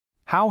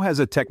How has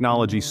a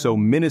technology so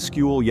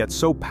minuscule yet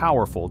so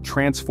powerful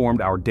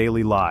transformed our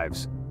daily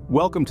lives?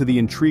 Welcome to the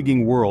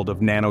intriguing world of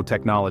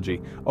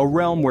nanotechnology, a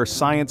realm where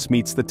science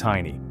meets the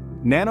tiny.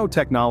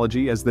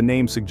 Nanotechnology, as the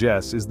name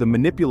suggests, is the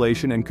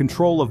manipulation and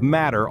control of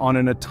matter on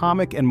an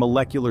atomic and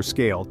molecular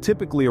scale,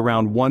 typically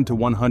around 1 to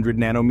 100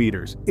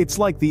 nanometers. It's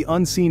like the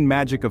unseen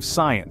magic of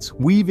science,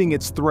 weaving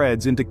its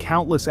threads into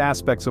countless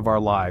aspects of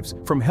our lives,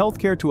 from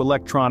healthcare to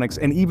electronics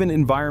and even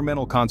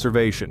environmental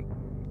conservation.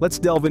 Let's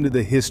delve into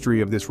the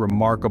history of this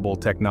remarkable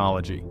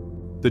technology.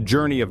 The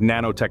journey of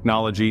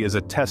nanotechnology is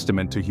a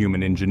testament to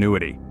human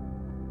ingenuity.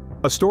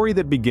 A story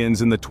that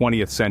begins in the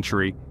 20th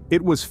century, it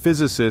was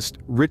physicist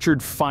Richard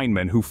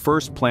Feynman who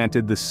first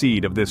planted the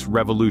seed of this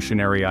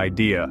revolutionary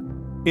idea.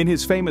 In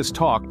his famous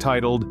talk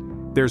titled,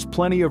 "There's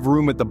Plenty of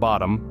Room at the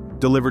Bottom,"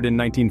 delivered in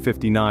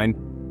 1959,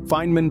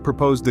 Feynman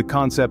proposed the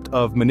concept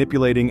of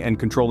manipulating and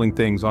controlling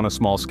things on a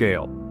small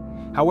scale.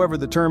 However,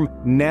 the term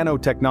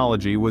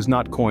nanotechnology was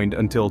not coined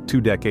until 2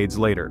 decades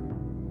later.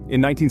 In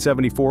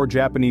 1974,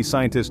 Japanese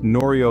scientist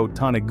Norio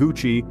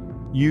Taniguchi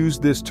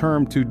used this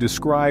term to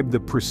describe the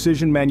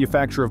precision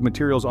manufacture of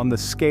materials on the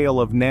scale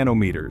of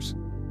nanometers.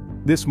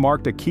 This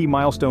marked a key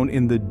milestone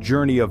in the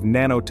journey of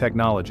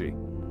nanotechnology.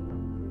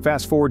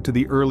 Fast forward to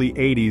the early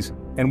 80s,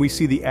 and we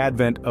see the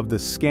advent of the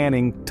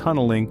scanning,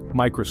 tunneling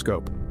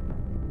microscope.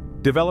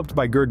 Developed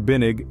by Gerd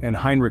Binnig and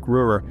Heinrich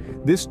Röhrer,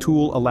 this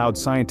tool allowed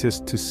scientists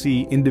to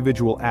see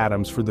individual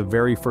atoms for the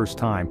very first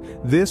time.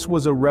 This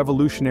was a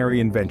revolutionary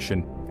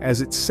invention,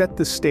 as it set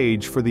the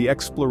stage for the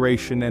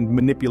exploration and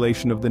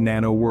manipulation of the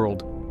nano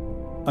world.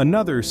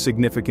 Another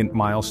significant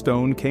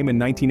milestone came in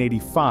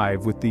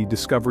 1985 with the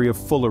discovery of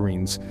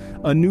fullerenes,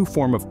 a new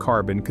form of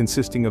carbon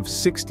consisting of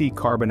 60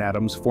 carbon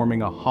atoms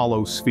forming a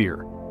hollow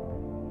sphere.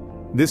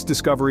 This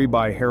discovery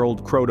by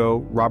Harold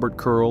Kroto, Robert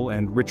Curl,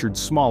 and Richard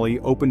Smalley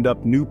opened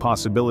up new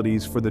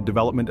possibilities for the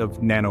development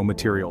of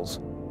nanomaterials.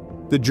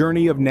 The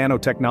journey of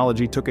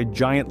nanotechnology took a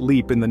giant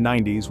leap in the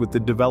 90s with the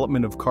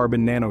development of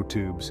carbon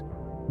nanotubes.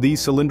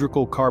 These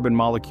cylindrical carbon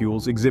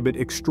molecules exhibit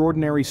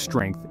extraordinary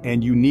strength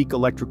and unique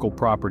electrical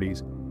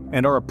properties,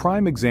 and are a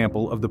prime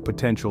example of the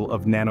potential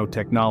of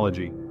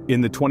nanotechnology. In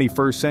the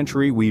 21st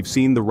century, we've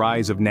seen the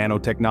rise of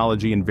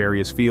nanotechnology in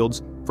various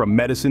fields, from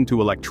medicine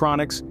to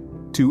electronics,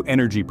 to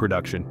energy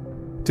production.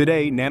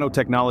 Today,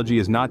 nanotechnology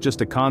is not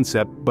just a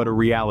concept but a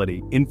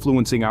reality,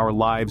 influencing our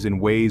lives in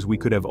ways we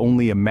could have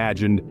only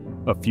imagined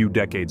a few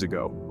decades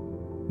ago.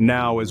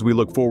 Now, as we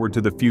look forward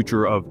to the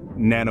future of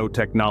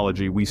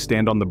nanotechnology, we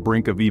stand on the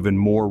brink of even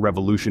more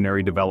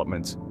revolutionary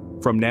developments.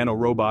 From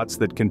nanorobots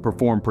that can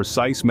perform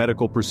precise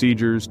medical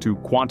procedures to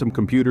quantum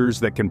computers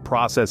that can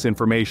process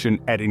information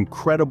at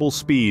incredible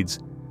speeds,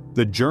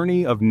 the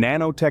journey of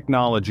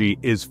nanotechnology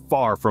is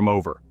far from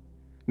over.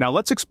 Now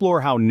let's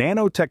explore how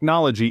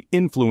nanotechnology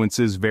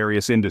influences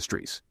various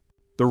industries.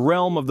 The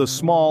realm of the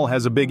small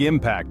has a big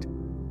impact.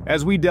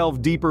 As we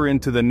delve deeper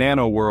into the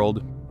nano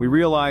world, we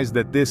realize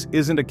that this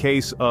isn't a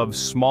case of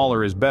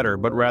smaller is better,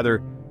 but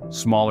rather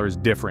smaller is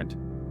different.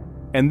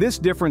 And this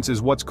difference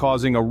is what's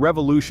causing a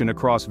revolution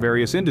across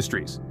various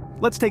industries.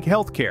 Let's take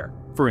healthcare,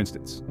 for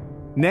instance.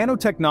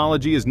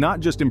 Nanotechnology is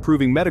not just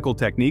improving medical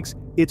techniques,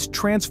 it's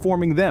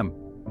transforming them.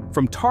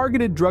 From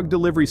targeted drug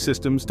delivery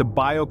systems to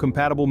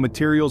biocompatible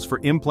materials for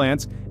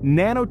implants,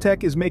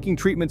 nanotech is making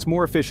treatments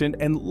more efficient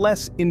and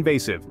less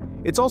invasive.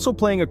 It's also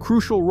playing a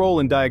crucial role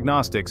in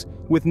diagnostics,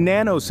 with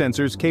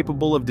nanosensors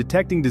capable of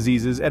detecting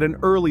diseases at an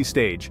early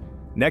stage.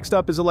 Next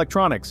up is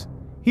electronics.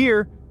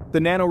 Here,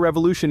 the nano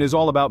revolution is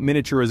all about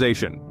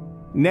miniaturization.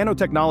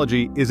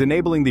 Nanotechnology is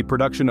enabling the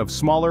production of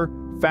smaller,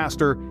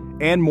 faster,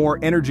 and more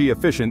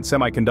energy-efficient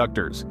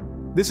semiconductors.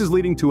 This is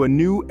leading to a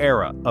new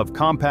era of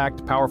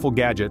compact, powerful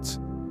gadgets,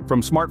 from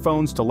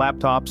smartphones to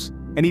laptops,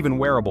 and even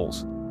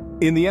wearables.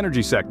 In the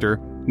energy sector,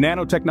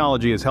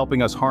 nanotechnology is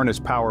helping us harness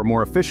power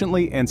more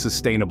efficiently and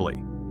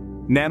sustainably.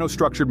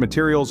 Nanostructured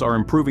materials are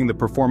improving the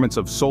performance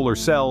of solar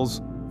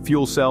cells,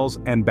 fuel cells,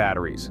 and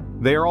batteries.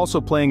 They are also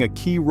playing a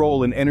key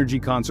role in energy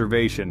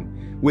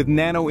conservation, with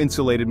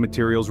nano-insulated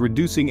materials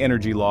reducing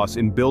energy loss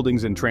in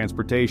buildings and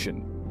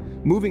transportation.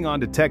 Moving on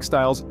to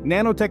textiles,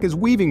 nanotech is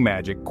weaving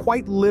magic,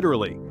 quite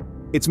literally.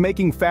 It's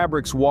making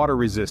fabrics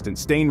water-resistant,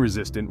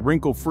 stain-resistant,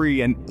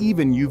 wrinkle-free, and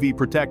even UV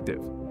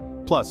protective.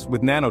 Plus,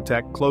 with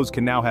nanotech, clothes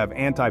can now have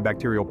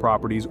antibacterial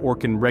properties or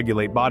can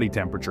regulate body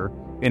temperature,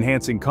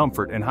 enhancing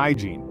comfort and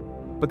hygiene.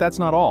 But that's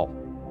not all.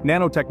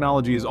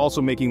 Nanotechnology is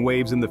also making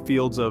waves in the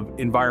fields of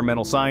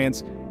environmental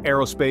science,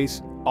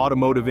 aerospace,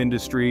 automotive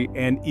industry,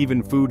 and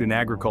even food and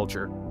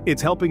agriculture.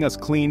 It's helping us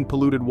clean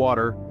polluted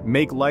water,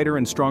 make lighter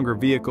and stronger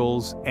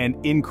vehicles, and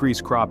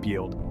increase crop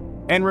yield.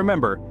 And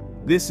remember,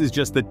 this is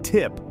just the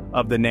tip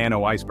of the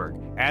nano iceberg.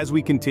 As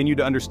we continue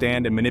to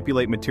understand and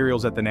manipulate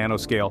materials at the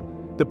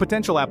nanoscale, the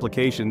potential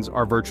applications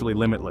are virtually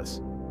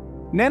limitless.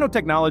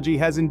 Nanotechnology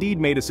has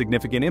indeed made a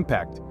significant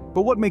impact,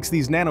 but what makes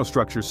these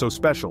nanostructures so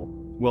special?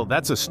 Well,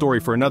 that's a story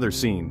for another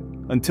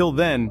scene. Until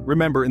then,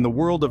 remember, in the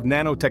world of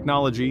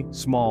nanotechnology,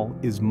 small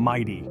is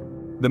mighty.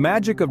 The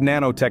magic of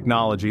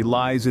nanotechnology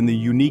lies in the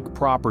unique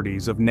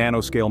properties of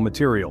nanoscale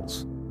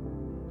materials.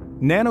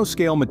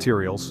 Nanoscale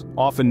materials,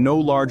 often no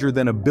larger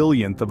than a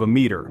billionth of a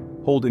meter,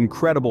 hold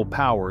incredible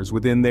powers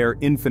within their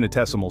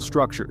infinitesimal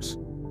structures.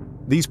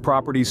 These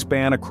properties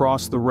span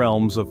across the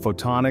realms of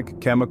photonic,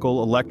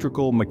 chemical,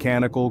 electrical,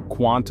 mechanical,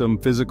 quantum,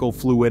 physical,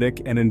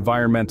 fluidic, and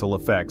environmental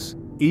effects,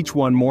 each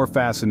one more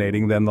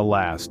fascinating than the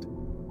last.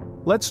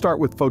 Let's start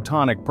with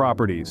photonic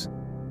properties.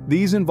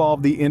 These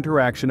involve the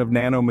interaction of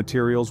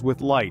nanomaterials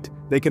with light.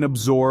 They can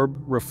absorb,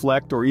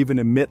 reflect, or even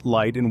emit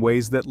light in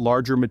ways that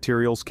larger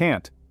materials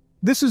can't.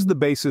 This is the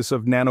basis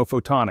of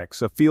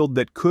nanophotonics, a field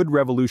that could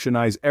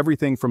revolutionize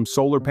everything from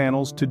solar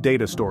panels to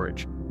data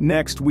storage.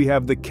 Next, we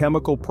have the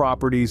chemical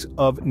properties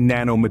of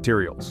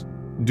nanomaterials.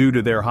 Due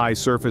to their high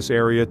surface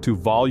area to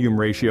volume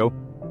ratio,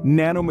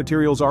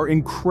 nanomaterials are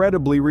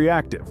incredibly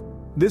reactive.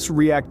 This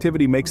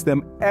reactivity makes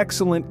them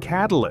excellent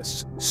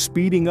catalysts,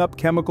 speeding up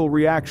chemical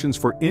reactions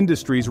for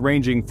industries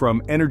ranging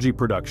from energy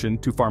production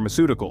to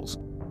pharmaceuticals.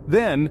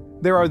 Then,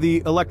 there are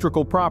the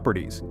electrical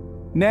properties.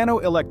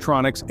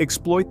 Nanoelectronics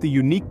exploit the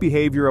unique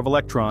behavior of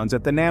electrons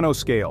at the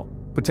nanoscale,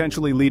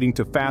 potentially leading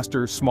to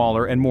faster,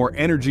 smaller, and more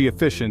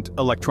energy-efficient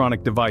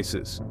electronic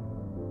devices.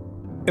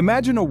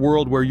 Imagine a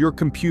world where your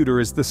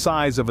computer is the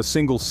size of a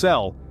single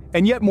cell,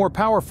 and yet more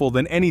powerful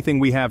than anything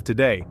we have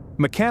today.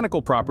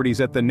 Mechanical properties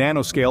at the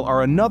nanoscale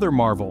are another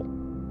marvel.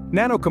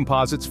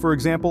 Nanocomposites, for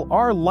example,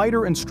 are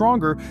lighter and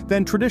stronger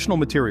than traditional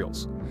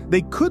materials.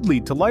 They could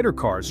lead to lighter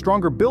cars,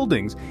 stronger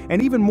buildings,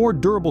 and even more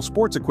durable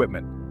sports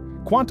equipment.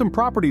 Quantum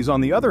properties, on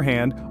the other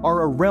hand,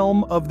 are a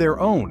realm of their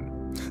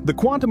own. The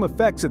quantum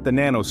effects at the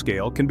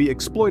nanoscale can be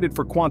exploited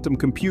for quantum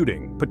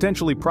computing,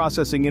 potentially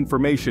processing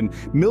information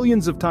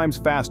millions of times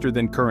faster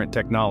than current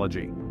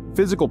technology.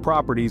 Physical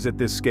properties at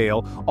this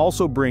scale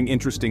also bring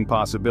interesting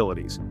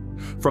possibilities.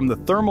 From the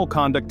thermal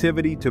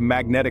conductivity to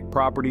magnetic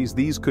properties,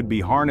 these could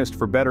be harnessed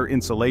for better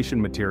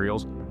insulation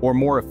materials or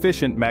more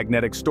efficient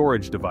magnetic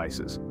storage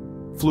devices.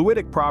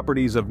 Fluidic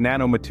properties of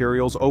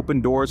nanomaterials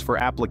open doors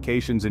for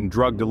applications in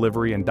drug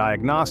delivery and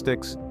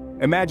diagnostics.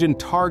 Imagine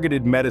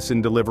targeted medicine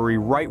delivery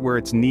right where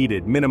it's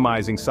needed,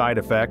 minimizing side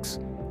effects.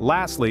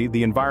 Lastly,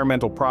 the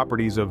environmental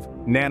properties of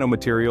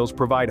nanomaterials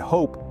provide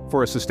hope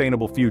for a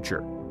sustainable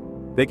future.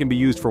 They can be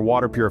used for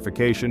water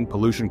purification,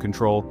 pollution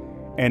control,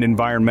 and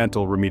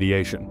environmental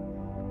remediation.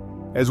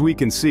 As we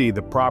can see,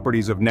 the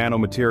properties of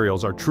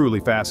nanomaterials are truly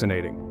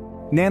fascinating.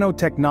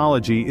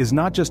 Nanotechnology is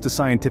not just a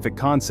scientific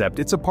concept,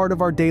 it's a part of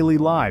our daily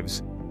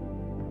lives.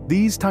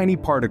 These tiny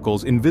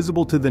particles,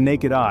 invisible to the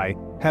naked eye,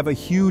 have a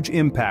huge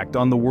impact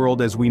on the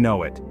world as we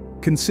know it.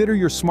 Consider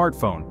your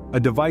smartphone, a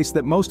device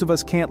that most of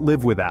us can't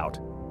live without.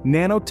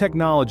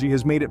 Nanotechnology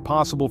has made it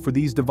possible for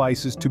these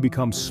devices to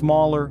become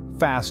smaller,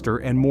 faster,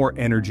 and more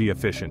energy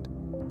efficient.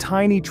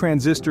 Tiny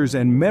transistors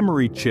and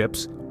memory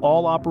chips,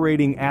 all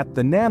operating at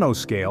the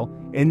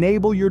nanoscale,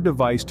 enable your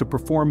device to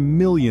perform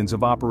millions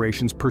of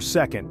operations per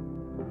second.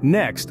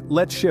 Next,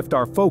 let's shift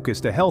our focus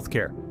to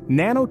healthcare.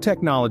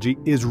 Nanotechnology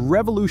is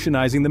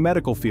revolutionizing the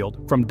medical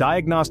field, from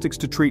diagnostics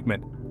to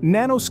treatment.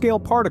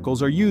 Nanoscale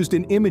particles are used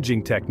in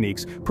imaging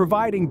techniques,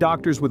 providing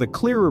doctors with a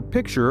clearer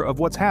picture of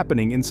what's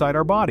happening inside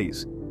our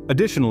bodies.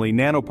 Additionally,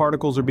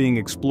 nanoparticles are being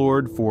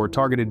explored for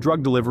targeted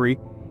drug delivery,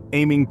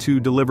 aiming to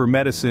deliver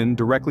medicine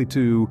directly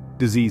to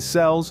disease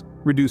cells,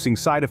 reducing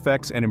side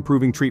effects and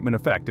improving treatment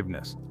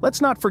effectiveness.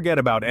 Let's not forget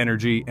about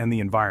energy and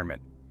the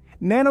environment.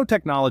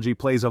 Nanotechnology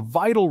plays a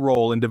vital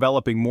role in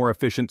developing more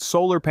efficient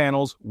solar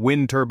panels,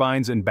 wind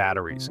turbines, and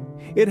batteries.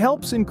 It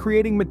helps in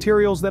creating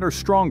materials that are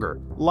stronger,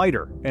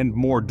 lighter, and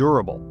more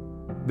durable,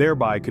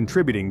 thereby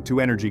contributing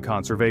to energy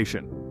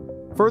conservation.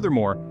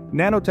 Furthermore,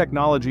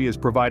 nanotechnology is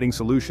providing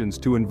solutions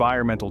to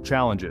environmental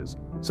challenges,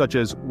 such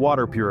as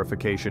water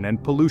purification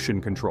and pollution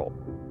control.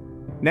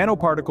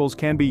 Nanoparticles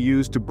can be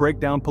used to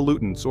break down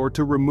pollutants or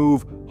to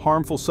remove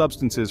harmful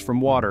substances from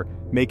water,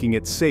 making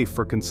it safe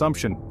for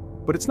consumption.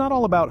 But it's not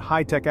all about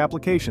high-tech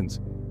applications.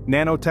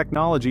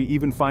 Nanotechnology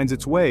even finds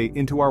its way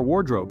into our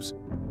wardrobes.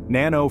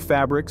 Nano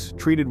fabrics,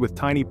 treated with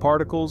tiny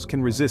particles,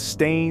 can resist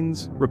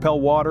stains,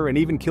 repel water, and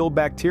even kill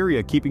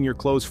bacteria, keeping your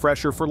clothes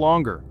fresher for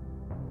longer.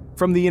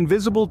 From the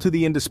invisible to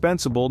the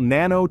indispensable,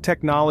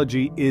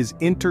 nanotechnology is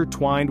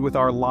intertwined with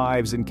our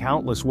lives in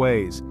countless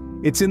ways.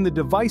 It's in the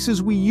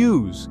devices we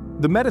use,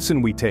 the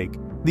medicine we take,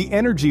 the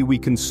energy we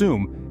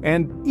consume,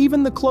 and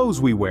even the clothes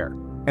we wear.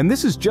 And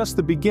this is just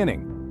the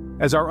beginning.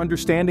 As our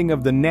understanding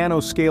of the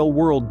nanoscale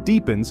world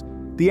deepens,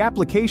 the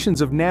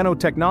applications of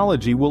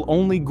nanotechnology will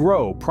only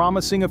grow,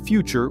 promising a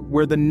future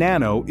where the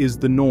nano is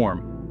the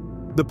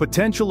norm. The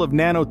potential of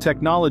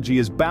nanotechnology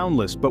is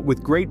boundless, but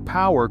with great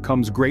power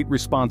comes great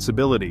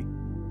responsibility.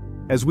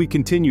 As we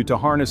continue to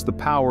harness the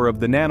power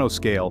of the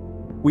nanoscale,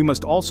 we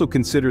must also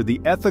consider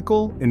the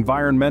ethical,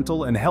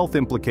 environmental, and health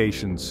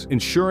implications,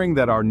 ensuring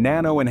that our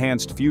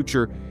nano-enhanced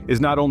future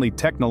is not only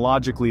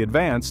technologically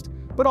advanced,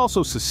 but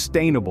also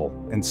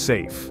sustainable and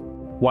safe.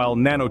 While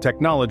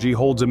nanotechnology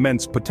holds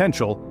immense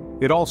potential,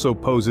 it also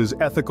poses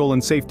ethical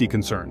and safety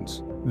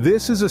concerns.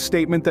 This is a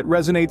statement that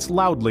resonates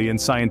loudly in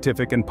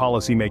scientific and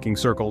policy-making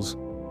circles.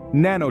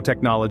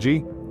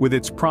 Nanotechnology, with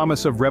its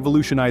promise of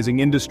revolutionizing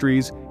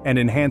industries and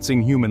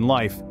enhancing human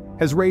life,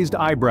 has raised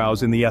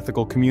eyebrows in the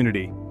ethical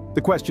community.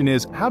 The question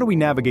is, how do we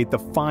navigate the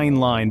fine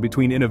line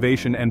between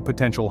innovation and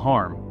potential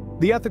harm?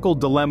 The ethical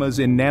dilemmas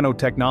in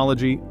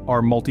nanotechnology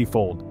are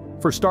multifold.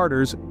 For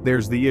starters,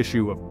 there's the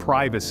issue of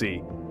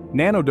privacy.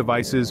 Nano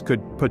devices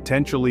could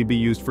potentially be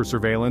used for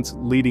surveillance,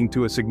 leading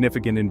to a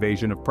significant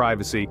invasion of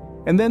privacy.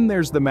 And then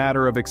there's the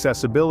matter of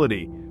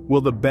accessibility.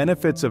 Will the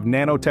benefits of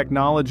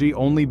nanotechnology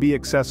only be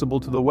accessible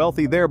to the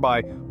wealthy,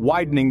 thereby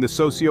widening the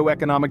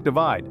socio-economic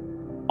divide?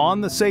 On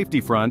the safety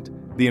front,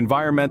 the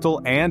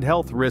environmental and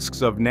health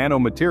risks of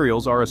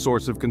nanomaterials are a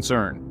source of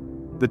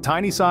concern. The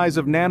tiny size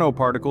of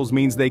nanoparticles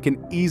means they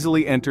can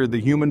easily enter the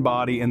human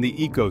body and the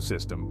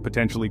ecosystem,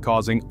 potentially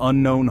causing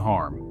unknown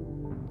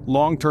harm.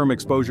 Long-term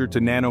exposure to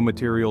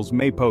nanomaterials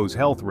may pose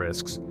health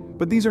risks,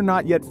 but these are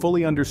not yet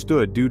fully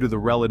understood due to the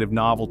relative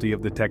novelty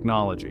of the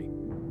technology.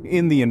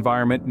 In the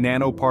environment,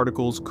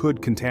 nanoparticles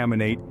could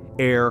contaminate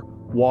air,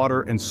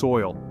 water, and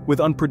soil, with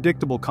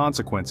unpredictable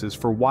consequences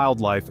for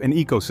wildlife and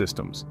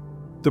ecosystems.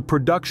 The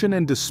production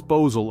and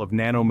disposal of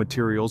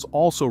nanomaterials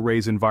also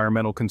raise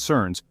environmental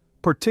concerns,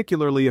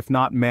 particularly if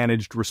not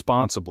managed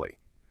responsibly.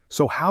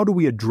 So how do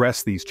we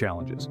address these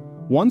challenges?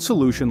 One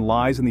solution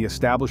lies in the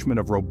establishment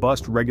of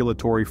robust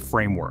regulatory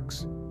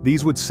frameworks.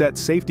 These would set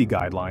safety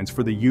guidelines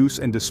for the use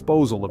and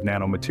disposal of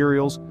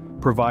nanomaterials,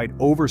 provide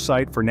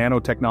oversight for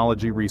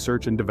nanotechnology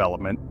research and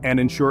development, and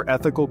ensure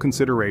ethical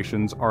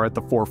considerations are at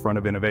the forefront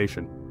of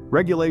innovation.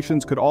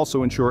 Regulations could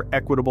also ensure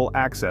equitable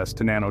access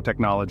to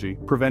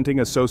nanotechnology, preventing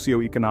a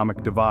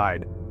socio-economic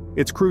divide.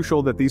 It's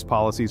crucial that these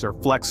policies are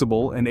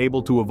flexible and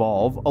able to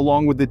evolve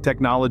along with the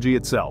technology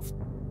itself.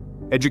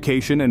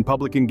 Education and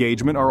public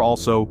engagement are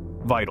also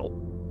vital.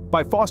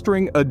 By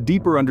fostering a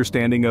deeper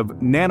understanding of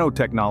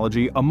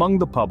nanotechnology among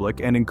the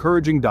public and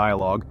encouraging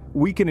dialogue,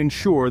 we can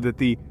ensure that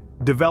the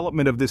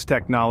development of this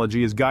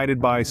technology is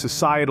guided by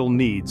societal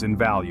needs and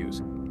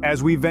values.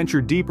 As we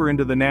venture deeper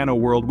into the nano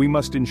world, we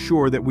must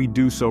ensure that we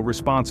do so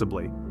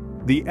responsibly.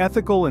 The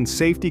ethical and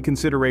safety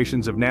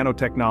considerations of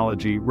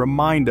nanotechnology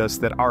remind us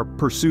that our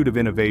pursuit of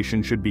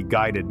innovation should be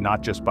guided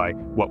not just by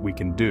what we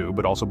can do,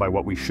 but also by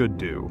what we should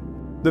do.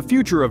 The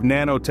future of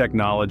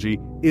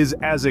nanotechnology is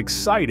as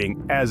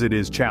exciting as it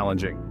is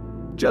challenging.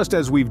 Just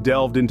as we've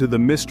delved into the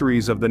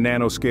mysteries of the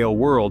nanoscale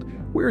world,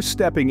 we're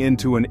stepping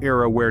into an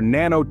era where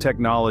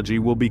nanotechnology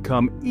will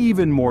become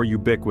even more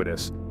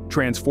ubiquitous,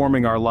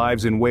 transforming our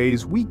lives in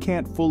ways we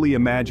can't fully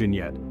imagine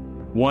yet.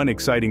 One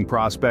exciting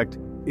prospect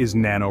is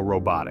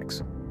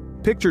nanorobotics.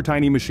 Picture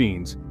tiny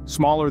machines,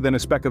 smaller than a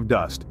speck of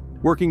dust,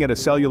 working at a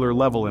cellular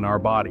level in our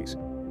bodies.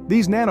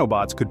 These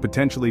nanobots could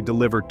potentially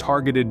deliver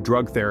targeted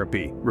drug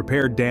therapy,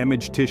 repair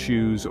damaged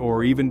tissues,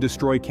 or even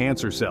destroy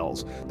cancer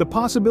cells. The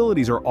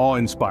possibilities are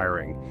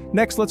awe-inspiring.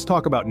 Next, let's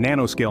talk about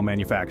nanoscale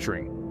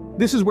manufacturing.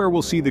 This is where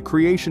we'll see the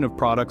creation of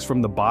products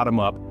from the bottom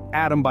up,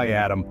 atom by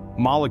atom,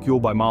 molecule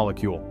by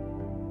molecule.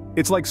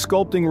 It's like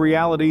sculpting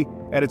reality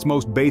at its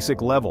most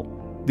basic level.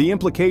 The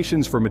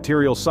implications for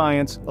material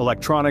science,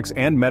 electronics,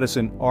 and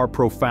medicine are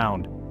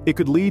profound. It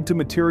could lead to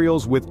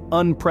materials with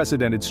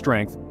unprecedented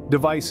strength,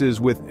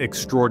 devices with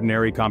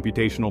extraordinary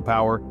computational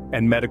power,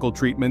 and medical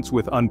treatments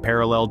with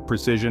unparalleled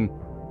precision.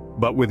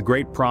 But with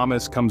great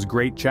promise comes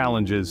great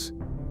challenges.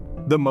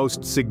 The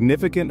most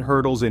significant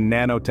hurdles in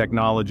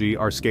nanotechnology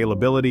are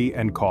scalability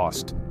and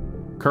cost.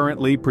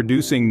 Currently,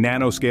 producing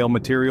nanoscale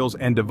materials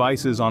and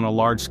devices on a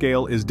large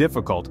scale is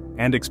difficult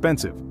and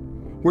expensive.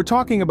 We're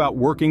talking about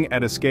working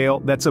at a scale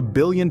that's 1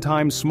 billion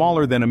times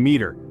smaller than a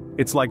meter.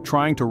 It's like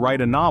trying to write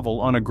a novel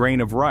on a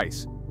grain of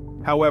rice.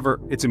 However,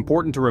 it's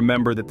important to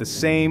remember that the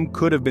same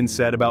could have been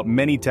said about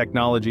many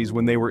technologies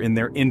when they were in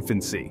their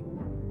infancy.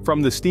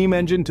 From the steam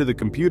engine to the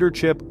computer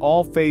chip,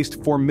 all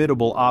faced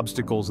formidable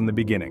obstacles in the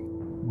beginning.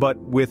 But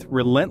with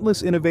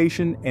relentless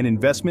innovation and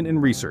investment in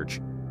research,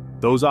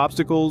 those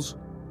obstacles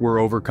were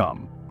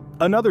overcome.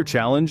 Another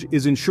challenge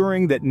is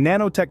ensuring that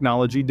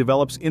nanotechnology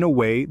develops in a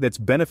way that's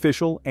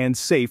beneficial and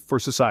safe for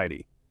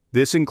society.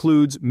 This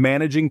includes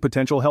managing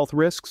potential health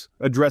risks,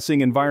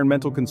 addressing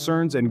environmental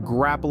concerns, and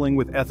grappling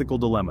with ethical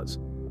dilemmas.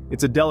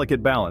 It's a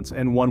delicate balance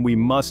and one we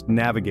must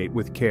navigate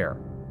with care.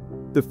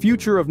 The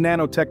future of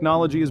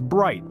nanotechnology is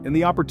bright and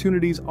the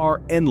opportunities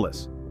are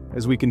endless.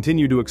 As we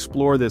continue to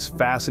explore this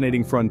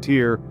fascinating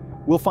frontier,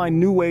 we'll find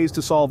new ways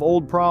to solve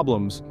old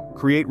problems,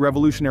 create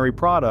revolutionary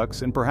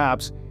products, and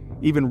perhaps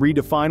even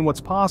redefine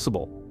what's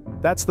possible.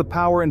 That's the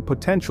power and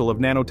potential of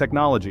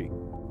nanotechnology.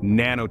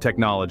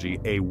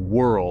 Nanotechnology, a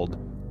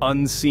world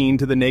unseen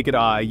to the naked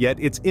eye, yet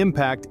its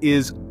impact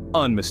is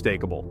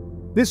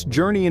unmistakable. This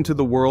journey into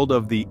the world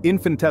of the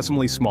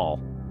infinitesimally small,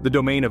 the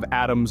domain of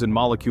atoms and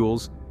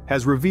molecules,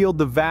 has revealed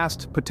the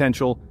vast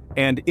potential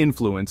and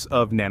influence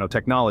of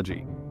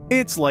nanotechnology.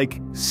 It's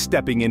like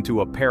stepping into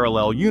a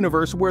parallel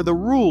universe where the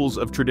rules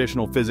of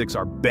traditional physics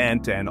are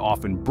bent and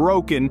often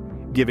broken,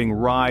 giving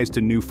rise to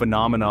new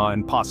phenomena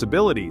and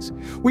possibilities.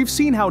 We've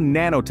seen how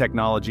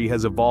nanotechnology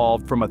has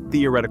evolved from a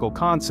theoretical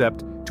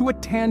concept to a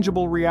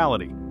tangible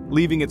reality,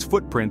 leaving its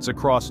footprints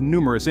across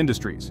numerous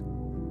industries.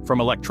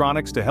 From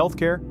electronics to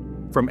healthcare,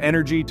 from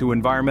energy to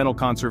environmental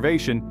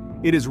conservation,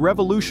 it is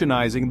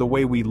revolutionizing the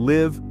way we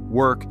live,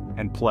 work,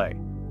 and play.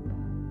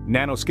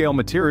 Nanoscale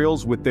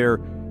materials, with their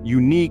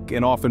unique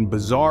and often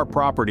bizarre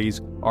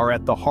properties, are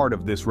at the heart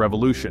of this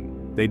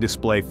revolution. They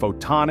display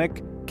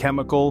photonic,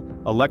 chemical,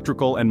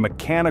 electrical, and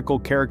mechanical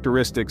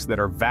characteristics that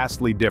are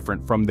vastly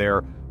different from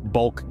their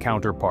bulk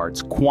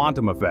counterparts.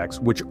 Quantum effects,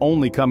 which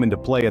only come into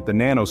play at the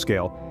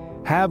nanoscale,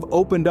 have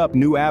opened up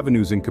new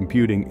avenues in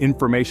computing,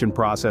 information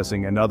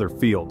processing, and other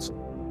fields.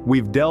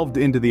 We've delved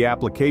into the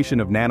application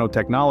of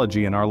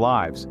nanotechnology in our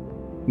lives.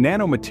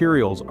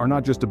 Nanomaterials are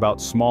not just about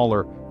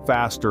smaller,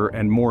 faster,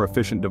 and more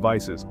efficient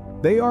devices.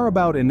 They are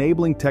about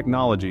enabling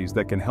technologies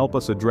that can help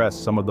us address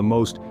some of the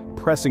most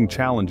pressing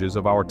challenges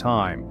of our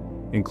time,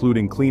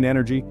 including clean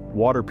energy,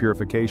 water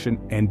purification,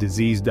 and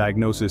disease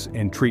diagnosis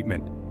and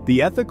treatment.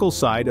 The ethical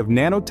side of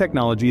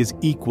nanotechnology is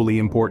equally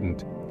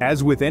important.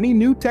 As with any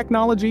new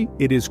technology,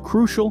 it is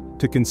crucial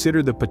to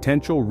consider the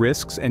potential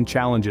risks and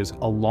challenges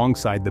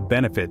alongside the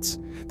benefits.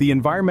 The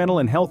environmental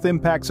and health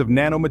impacts of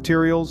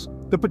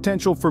nanomaterials, the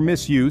potential for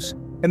misuse,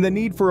 and the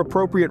need for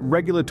appropriate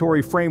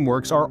regulatory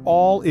frameworks are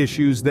all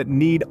issues that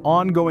need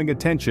ongoing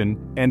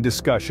attention and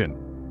discussion.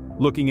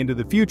 Looking into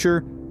the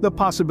future, the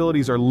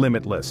possibilities are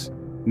limitless.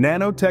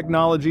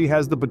 Nanotechnology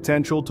has the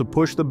potential to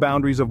push the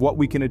boundaries of what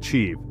we can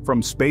achieve,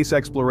 from space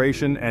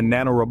exploration and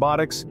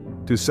nanorobotics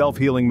to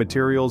self-healing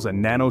materials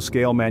and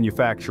nanoscale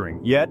manufacturing.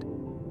 Yet,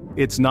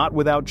 it's not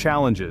without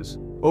challenges.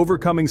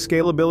 Overcoming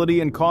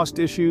scalability and cost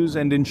issues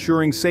and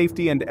ensuring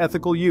safety and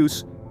ethical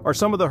use are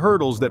some of the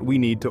hurdles that we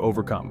need to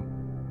overcome.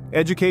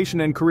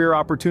 Education and career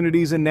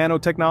opportunities in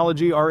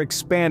nanotechnology are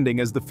expanding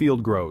as the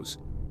field grows.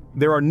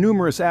 There are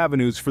numerous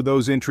avenues for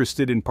those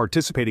interested in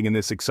participating in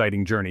this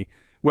exciting journey,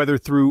 whether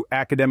through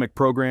academic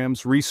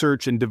programs,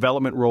 research and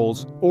development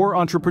roles, or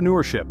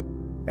entrepreneurship.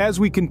 As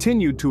we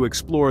continue to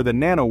explore the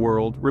nano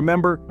world,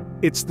 remember,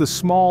 it's the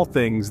small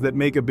things that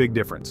make a big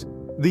difference.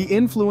 The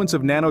influence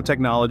of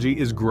nanotechnology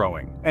is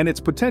growing, and its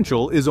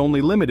potential is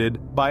only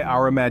limited by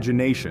our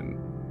imagination.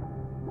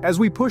 As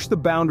we push the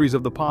boundaries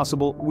of the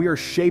possible, we are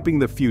shaping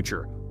the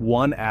future,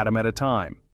 one atom at a time.